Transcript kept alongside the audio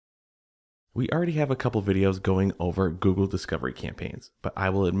We already have a couple videos going over Google discovery campaigns, but I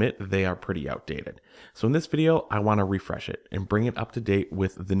will admit they are pretty outdated. So in this video, I want to refresh it and bring it up to date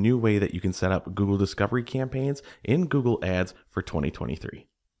with the new way that you can set up Google discovery campaigns in Google Ads for 2023.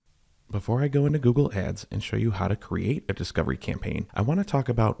 Before I go into Google Ads and show you how to create a discovery campaign, I want to talk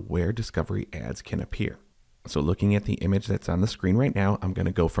about where discovery ads can appear. So looking at the image that's on the screen right now, I'm going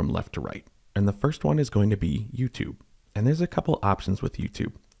to go from left to right. And the first one is going to be YouTube. And there's a couple options with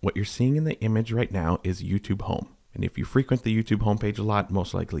YouTube. What you're seeing in the image right now is YouTube Home. And if you frequent the YouTube homepage a lot,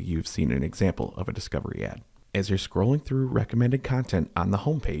 most likely you've seen an example of a discovery ad. As you're scrolling through recommended content on the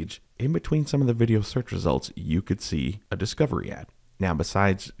homepage, in between some of the video search results, you could see a discovery ad. Now,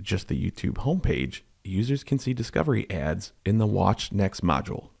 besides just the YouTube homepage, users can see discovery ads in the Watch Next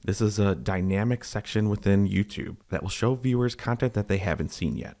module. This is a dynamic section within YouTube that will show viewers content that they haven't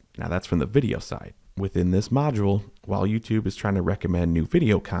seen yet. Now, that's from the video side. Within this module, while YouTube is trying to recommend new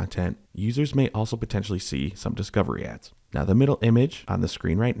video content, users may also potentially see some discovery ads. Now, the middle image on the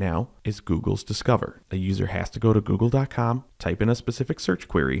screen right now is Google's Discover. A user has to go to google.com, type in a specific search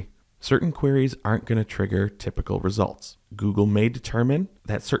query. Certain queries aren't going to trigger typical results. Google may determine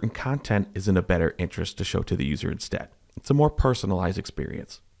that certain content is in a better interest to show to the user instead. It's a more personalized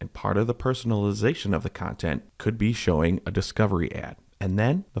experience, and part of the personalization of the content could be showing a discovery ad. And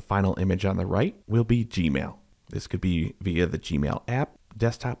then the final image on the right will be Gmail. This could be via the Gmail app,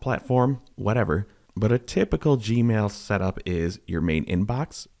 desktop platform, whatever. But a typical Gmail setup is your main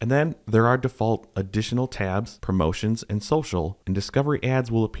inbox, and then there are default additional tabs, promotions, and social, and discovery ads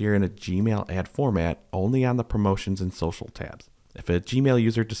will appear in a Gmail ad format only on the promotions and social tabs. If a Gmail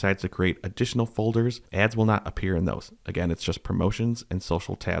user decides to create additional folders, ads will not appear in those. Again, it's just promotions and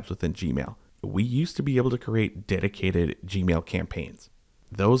social tabs within Gmail. We used to be able to create dedicated Gmail campaigns.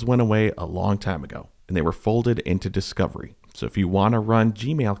 Those went away a long time ago, and they were folded into Discovery. So if you want to run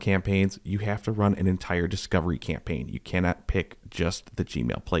Gmail campaigns, you have to run an entire Discovery campaign. You cannot pick just the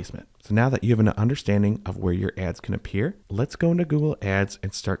Gmail placement. So now that you have an understanding of where your ads can appear, let's go into Google Ads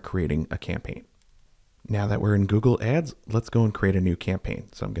and start creating a campaign. Now that we're in Google Ads, let's go and create a new campaign.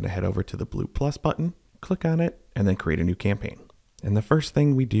 So I'm going to head over to the blue plus button, click on it, and then create a new campaign. And the first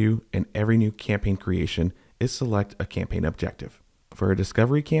thing we do in every new campaign creation is select a campaign objective. For a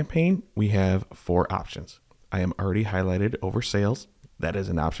discovery campaign, we have 4 options. I am already highlighted over sales. That is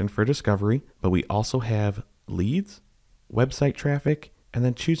an option for discovery, but we also have leads, website traffic, and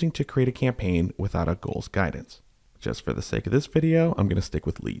then choosing to create a campaign without a goals guidance. Just for the sake of this video, I'm going to stick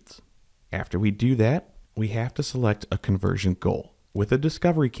with leads. After we do that, we have to select a conversion goal. With a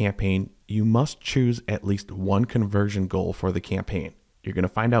discovery campaign, you must choose at least one conversion goal for the campaign. You're going to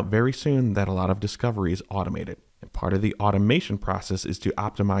find out very soon that a lot of discovery is automated. And part of the automation process is to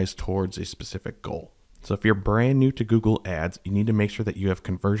optimize towards a specific goal. So if you're brand new to Google Ads, you need to make sure that you have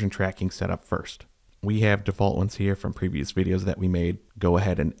conversion tracking set up first. We have default ones here from previous videos that we made. Go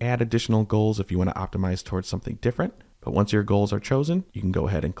ahead and add additional goals if you want to optimize towards something different. But once your goals are chosen, you can go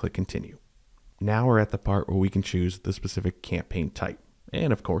ahead and click continue. Now we're at the part where we can choose the specific campaign type.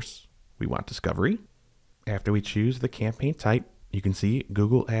 And of course, we want discovery. After we choose the campaign type, you can see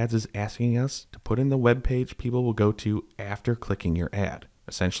Google Ads is asking us to put in the web page people will go to after clicking your ad.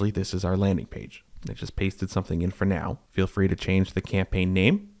 Essentially, this is our landing page. I just pasted something in for now. Feel free to change the campaign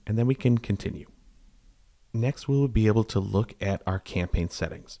name, and then we can continue. Next, we'll be able to look at our campaign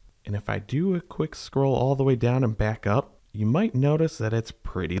settings. And if I do a quick scroll all the way down and back up, you might notice that it's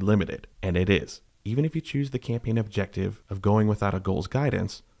pretty limited, and it is. Even if you choose the campaign objective of going without a goals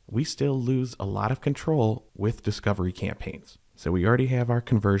guidance, we still lose a lot of control with discovery campaigns. So we already have our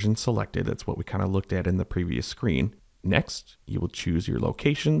conversion selected. That's what we kind of looked at in the previous screen. Next, you will choose your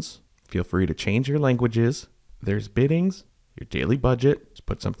locations. Feel free to change your languages. There's biddings, your daily budget. Just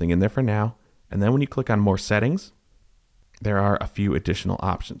put something in there for now. And then when you click on more settings, there are a few additional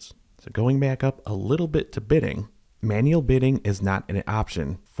options. So going back up a little bit to bidding, manual bidding is not an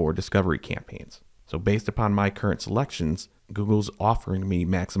option for discovery campaigns. So based upon my current selections, Google's offering me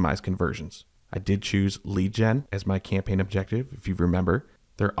maximize conversions. I did choose lead gen as my campaign objective, if you remember.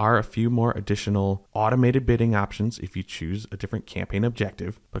 There are a few more additional automated bidding options if you choose a different campaign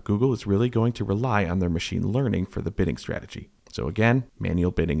objective, but Google is really going to rely on their machine learning for the bidding strategy. So again,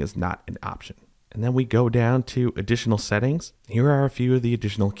 manual bidding is not an option. And then we go down to additional settings. Here are a few of the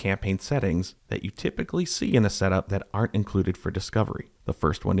additional campaign settings that you typically see in a setup that aren't included for discovery. The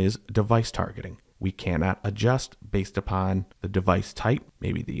first one is device targeting. We cannot adjust based upon the device type,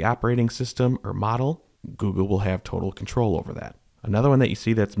 maybe the operating system or model. Google will have total control over that. Another one that you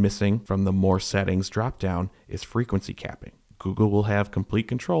see that's missing from the more settings dropdown is frequency capping. Google will have complete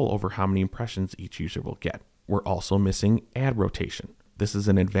control over how many impressions each user will get. We're also missing ad rotation. This is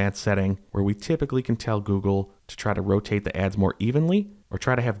an advanced setting where we typically can tell Google to try to rotate the ads more evenly or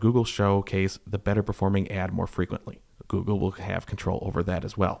try to have Google showcase the better performing ad more frequently. Google will have control over that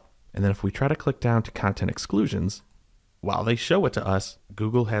as well. And then if we try to click down to content exclusions, while they show it to us,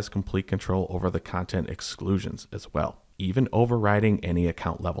 Google has complete control over the content exclusions as well, even overriding any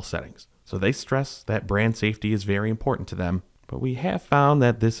account level settings. So they stress that brand safety is very important to them, but we have found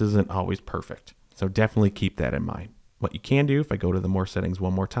that this isn't always perfect. So definitely keep that in mind. What you can do, if I go to the more settings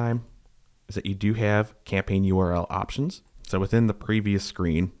one more time, is that you do have campaign URL options. So within the previous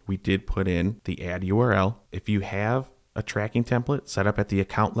screen, we did put in the ad URL. If you have a tracking template set up at the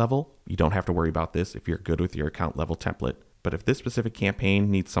account level, you don't have to worry about this if you're good with your account level template. But if this specific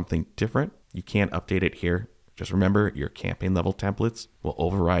campaign needs something different, you can't update it here. Just remember, your campaign level templates will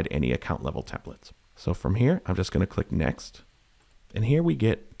override any account level templates. So from here, I'm just going to click next. And here we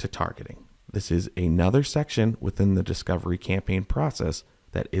get to targeting. This is another section within the discovery campaign process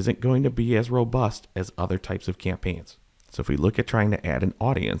that isn't going to be as robust as other types of campaigns. So if we look at trying to add an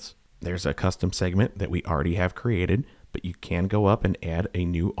audience, there's a custom segment that we already have created, but you can go up and add a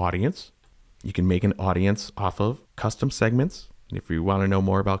new audience. You can make an audience off of custom segments. And if you want to know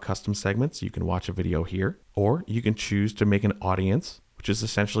more about custom segments, you can watch a video here, or you can choose to make an audience, which is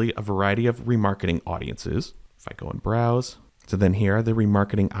essentially a variety of remarketing audiences. If I go and browse, so then here are the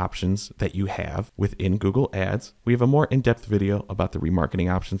remarketing options that you have within Google Ads. We have a more in-depth video about the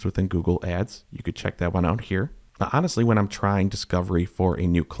remarketing options within Google Ads. You could check that one out here. Now, honestly, when I'm trying discovery for a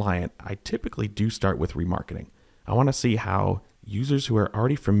new client, I typically do start with remarketing. I want to see how users who are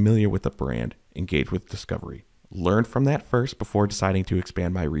already familiar with the brand engage with discovery. Learn from that first before deciding to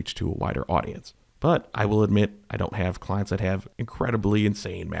expand my reach to a wider audience. But I will admit, I don't have clients that have incredibly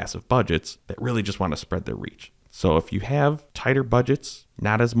insane, massive budgets that really just want to spread their reach. So if you have tighter budgets,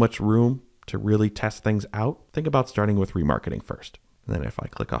 not as much room to really test things out, think about starting with remarketing first. And then if I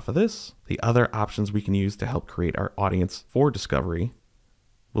click off of this, the other options we can use to help create our audience for discovery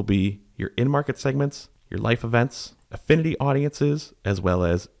will be your in-market segments, your life events, affinity audiences, as well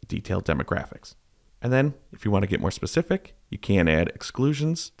as detailed demographics. And then if you want to get more specific, you can add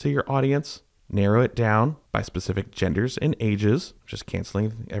exclusions to your audience, narrow it down by specific genders and ages, just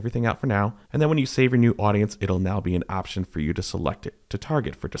canceling everything out for now. And then when you save your new audience, it'll now be an option for you to select it to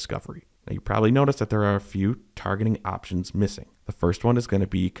target for discovery. Now you probably noticed that there are a few targeting options missing. The first one is going to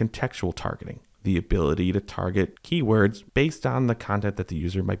be contextual targeting, the ability to target keywords based on the content that the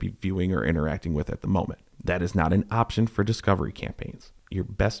user might be viewing or interacting with at the moment. That is not an option for discovery campaigns. Your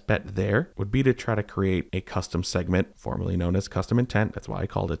best bet there would be to try to create a custom segment, formerly known as custom intent, that's why I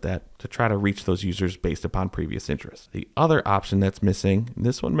called it that, to try to reach those users based upon previous interests. The other option that's missing, and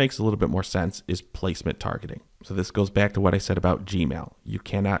this one makes a little bit more sense, is placement targeting. So this goes back to what I said about Gmail. You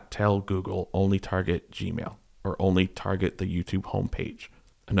cannot tell Google only target Gmail or only target the YouTube homepage.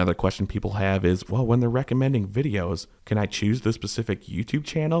 Another question people have is, well, when they're recommending videos, can I choose the specific YouTube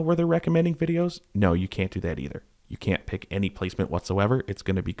channel where they're recommending videos? No, you can't do that either. You can't pick any placement whatsoever. It's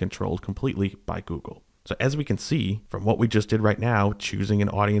going to be controlled completely by Google. So as we can see from what we just did right now, choosing an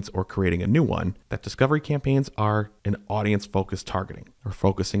audience or creating a new one, that discovery campaigns are an audience-focused targeting. We're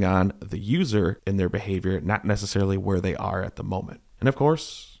focusing on the user and their behavior, not necessarily where they are at the moment. And of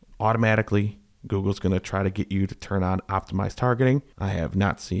course, automatically, Google's going to try to get you to turn on optimized targeting. I have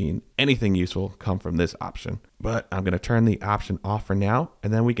not seen anything useful come from this option, but I'm going to turn the option off for now,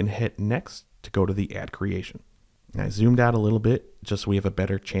 and then we can hit next to go to the ad creation. I zoomed out a little bit just so we have a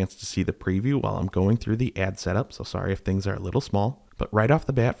better chance to see the preview while I'm going through the ad setup, so sorry if things are a little small. But right off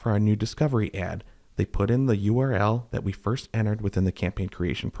the bat for our new discovery ad, they put in the URL that we first entered within the campaign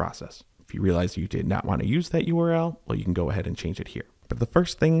creation process. If you realize you did not want to use that URL, well, you can go ahead and change it here. But the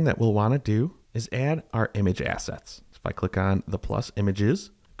first thing that we'll want to do is add our image assets. If I click on the plus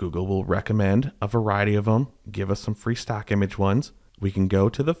images, Google will recommend a variety of them, give us some free stock image ones. We can go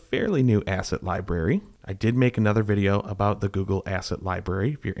to the fairly new asset library. I did make another video about the Google Asset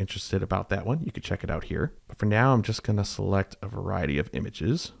Library. If you're interested about that one, you can check it out here. But for now, I'm just going to select a variety of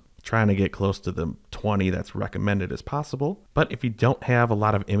images, trying to get close to the 20 that's recommended as possible. But if you don't have a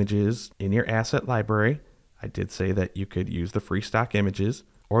lot of images in your asset library, I did say that you could use the free stock images,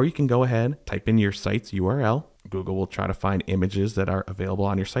 or you can go ahead, type in your site's URL. Google will try to find images that are available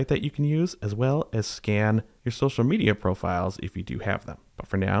on your site that you can use, as well as scan your social media profiles if you do have them. But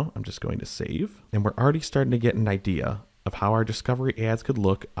for now, I'm just going to save. And we're already starting to get an idea of how our discovery ads could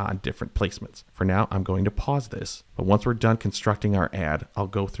look on different placements. For now, I'm going to pause this. But once we're done constructing our ad, I'll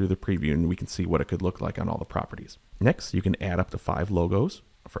go through the preview and we can see what it could look like on all the properties. Next, you can add up to 5 logos.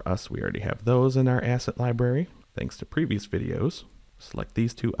 For us, we already have those in our asset library, thanks to previous videos. Select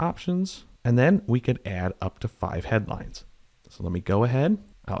these 2 options, and then we could add up to 5 headlines. So let me go ahead.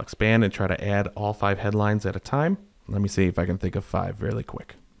 I'll expand and try to add all 5 headlines at a time. Let me see if I can think of 5 really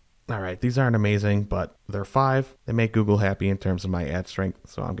quick. All right, these aren't amazing, but they're 5. They make Google happy in terms of my ad strength,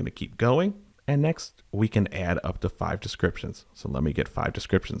 so I'm going to keep going. And next, we can add up to 5 descriptions. So let me get 5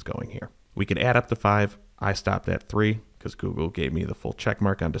 descriptions going here. We can add up to 5. I stopped at 3 because Google gave me the full check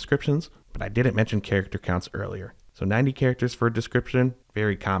mark on descriptions, but I didn't mention character counts earlier. So 90 characters for a description,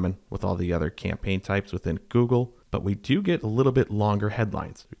 very common with all the other campaign types within Google, but we do get a little bit longer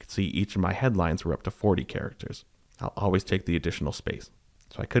headlines. You can see each of my headlines were up to 40 characters. I'll always take the additional space.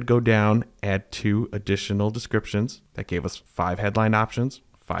 So I could go down, add 2 additional descriptions. That gave us 5 headline options,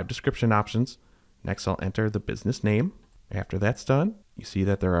 5 description options. Next, I'll enter the business name. After that's done, you see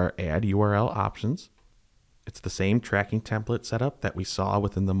that there are add URL options. It's the same tracking template setup that we saw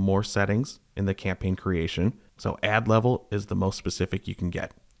within the more settings in the campaign creation. So ad level is the most specific you can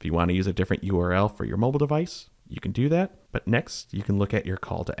get. If you want to use a different URL for your mobile device, you can do that. But next, you can look at your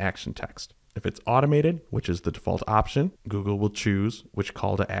call to action text. If it's automated, which is the default option, Google will choose which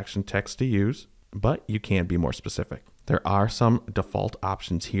call to action text to use, but you can be more specific. There are some default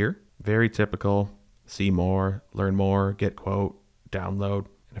options here, very typical: see more, learn more, get quote, download.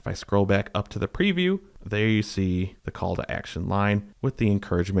 And if I scroll back up to the preview, there you see the call to action line with the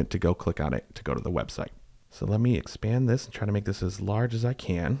encouragement to go click on it to go to the website. So let me expand this and try to make this as large as I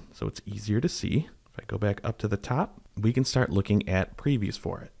can so it's easier to see. If I go back up to the top, we can start looking at previews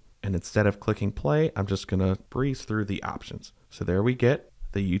for it. And instead of clicking play, I'm just going to breeze through the options. So there we get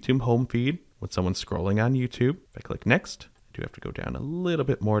the YouTube home feed when someone's scrolling on YouTube. If I click next, I do have to go down a little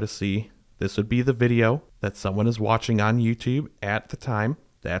bit more to see. This would be the video that someone is watching on YouTube at the time.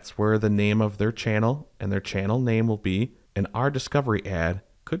 That's where the name of their channel and their channel name will be. And our discovery ad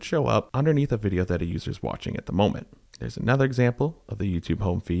could show up underneath a video that a user is watching at the moment. There's another example of the YouTube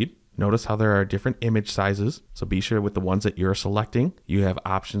home feed. Notice how there are different image sizes, so be sure with the ones that you're selecting, you have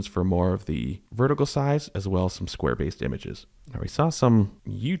options for more of the vertical size as well as some square-based images. Now we saw some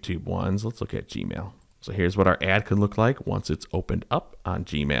YouTube ones. Let's look at Gmail. So here's what our ad could look like once it's opened up on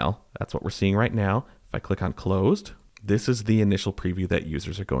Gmail. That's what we're seeing right now. If I click on closed, this is the initial preview that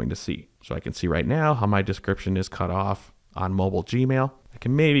users are going to see. So I can see right now how my description is cut off on mobile Gmail. I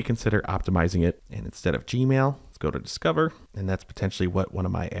can maybe consider optimizing it, and instead of Gmail, let's go to Discover, and that's potentially what one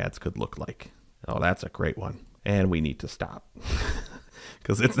of my ads could look like. Oh, that's a great one. And we need to stop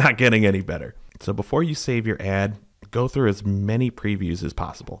because it's not getting any better. So before you save your ad, go through as many previews as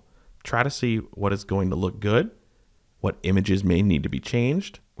possible. Try to see what is going to look good, what images may need to be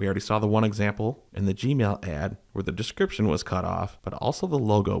changed. We already saw the one example in the Gmail ad where the description was cut off, but also the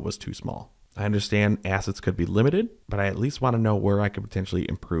logo was too small. I understand assets could be limited, but I at least want to know where I could potentially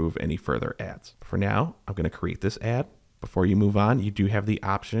improve any further ads. For now, I'm going to create this ad. Before you move on, you do have the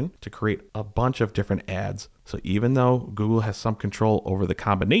option to create a bunch of different ads. So even though Google has some control over the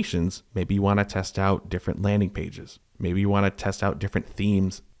combinations, maybe you want to test out different landing pages. Maybe you want to test out different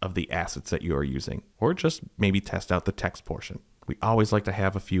themes of the assets that you are using, or just maybe test out the text portion. We always like to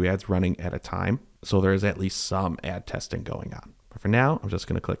have a few ads running at a time, so there's at least some ad testing going on. But for now, I'm just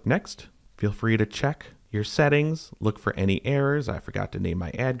going to click next. Feel free to check your settings, look for any errors. I forgot to name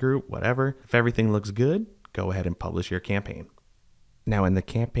my ad group, whatever. If everything looks good, go ahead and publish your campaign. Now in the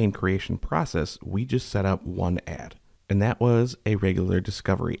campaign creation process, we just set up one ad, and that was a regular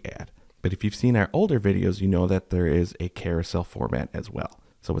discovery ad. But if you've seen our older videos, you know that there is a carousel format as well.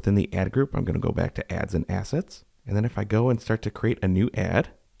 So within the ad group, I'm going to go back to ads and assets. And then if I go and start to create a new ad,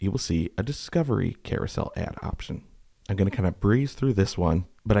 you will see a discovery carousel ad option. I'm going to kind of breeze through this one,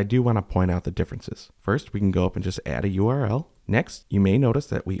 but I do want to point out the differences. First, we can go up and just add a URL. Next, you may notice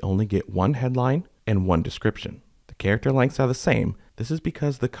that we only get one headline and one description. The character lengths are the same. This is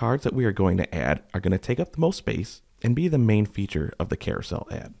because the cards that we are going to add are going to take up the most space and be the main feature of the carousel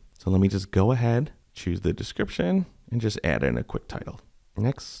ad. So let me just go ahead, choose the description, and just add in a quick title.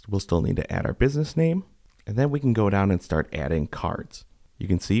 Next, we'll still need to add our business name, and then we can go down and start adding cards. You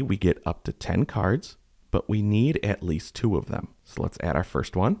can see we get up to 10 cards, but we need at least 2 of them. So let's add our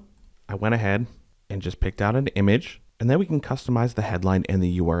first one. I went ahead and just picked out an image, and then we can customize the headline and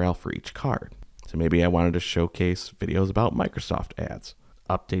the URL for each card. So maybe I wanted to showcase videos about Microsoft ads.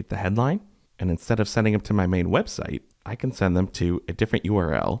 Update the headline, and instead of sending them to my main website, I can send them to a different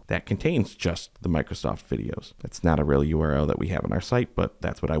URL that contains just the Microsoft videos. That's not a real URL that we have on our site, but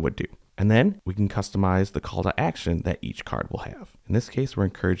that's what I would do. And then we can customize the call to action that each card will have. In this case, we're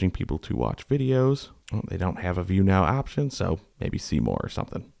encouraging people to watch videos. Well, they don't have a view now option, so maybe see more or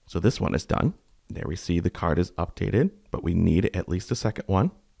something. So this one is done. There we see the card is updated, but we need at least a second one.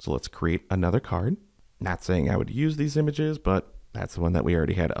 So let's create another card. Not saying I would use these images, but that's the one that we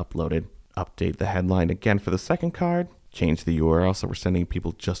already had uploaded. Update the headline again for the second card. Change the URL so we're sending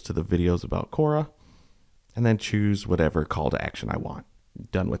people just to the videos about Quora, and then choose whatever call to action I want.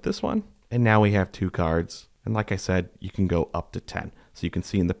 Done with this one. And now we have 2 cards. And like I said, you can go up to 10. So you can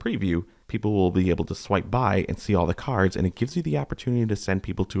see in the preview, people will be able to swipe by and see all the cards, and it gives you the opportunity to send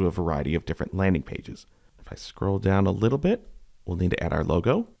people to a variety of different landing pages. If I scroll down a little bit, we'll need to add our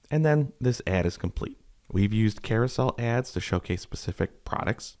logo, and then this ad is complete. We've used carousel ads to showcase specific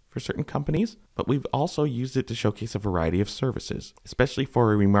products for certain companies, but we've also used it to showcase a variety of services, especially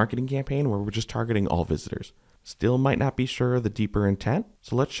for a remarketing campaign where we're just targeting all visitors. Still might not be sure of the deeper intent,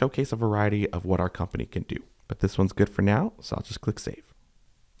 so let's showcase a variety of what our company can do. But this one's good for now, so I'll just click save.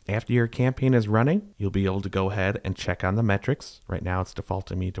 After your campaign is running, you'll be able to go ahead and check on the metrics. Right now it's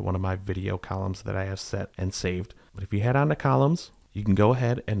defaulting me to one of my video columns that I have set and saved. But if you head on to columns, you can go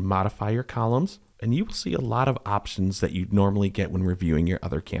ahead and modify your columns, and you will see a lot of options that you'd normally get when reviewing your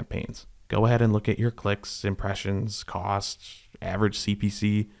other campaigns. Go ahead and look at your clicks, impressions, costs, average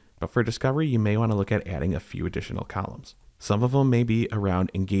CPC, but for discovery, you may want to look at adding a few additional columns. Some of them may be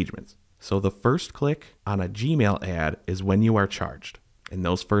around engagements. So the first click on a Gmail ad is when you are charged, and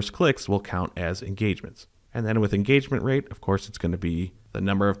those first clicks will count as engagements. And then with engagement rate, of course, it's going to be the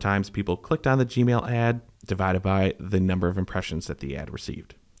number of times people clicked on the Gmail ad divided by the number of impressions that the ad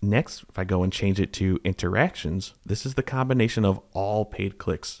received. Next, if I go and change it to interactions, this is the combination of all paid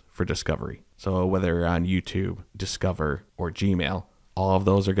clicks for discovery. So whether on YouTube, Discover, or Gmail, all of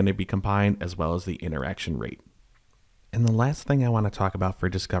those are going to be combined, as well as the interaction rate. And the last thing I want to talk about for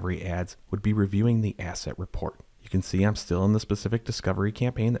discovery ads would be reviewing the asset report. You can see I'm still in the specific discovery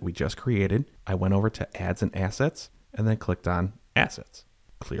campaign that we just created. I went over to ads and assets and then clicked on assets.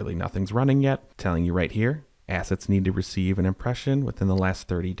 Clearly nothing's running yet, telling you right here, assets need to receive an impression within the last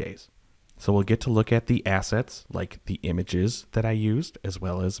 30 days. So we'll get to look at the assets, like the images that I used, as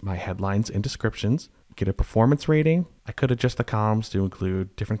well as my headlines and descriptions. Get a performance rating. I could adjust the columns to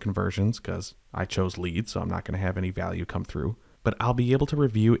include different conversions because I chose leads, so I'm not going to have any value come through. But I'll be able to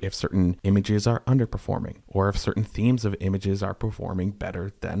review if certain images are underperforming or if certain themes of images are performing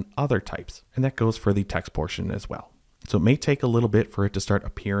better than other types. And that goes for the text portion as well. So it may take a little bit for it to start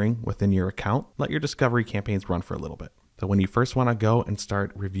appearing within your account. Let your discovery campaigns run for a little bit. So when you first want to go and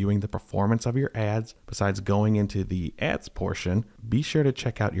start reviewing the performance of your ads, besides going into the ads portion, be sure to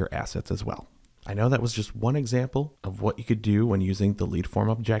check out your assets as well. I know that was just one example of what you could do when using the lead form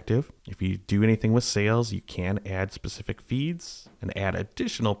objective. If you do anything with sales, you can add specific feeds and add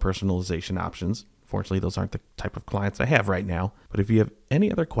additional personalization options. Fortunately, those aren't the type of clients I have right now. But if you have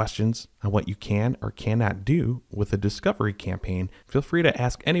any other questions on what you can or cannot do with a discovery campaign, feel free to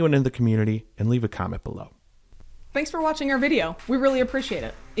ask anyone in the community and leave a comment below. Thanks for watching our video. We really appreciate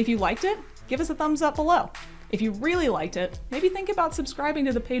it. If you liked it, give us a thumbs up below. If you really liked it, maybe think about subscribing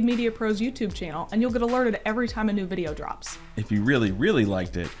to the Paid Media Pros YouTube channel and you'll get alerted every time a new video drops. If you really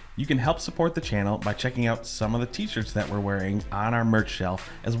liked it, you can help support the channel by checking out some of the t-shirts that we're wearing on our merch shelf,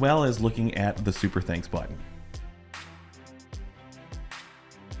 as well as looking at the Super Thanks button.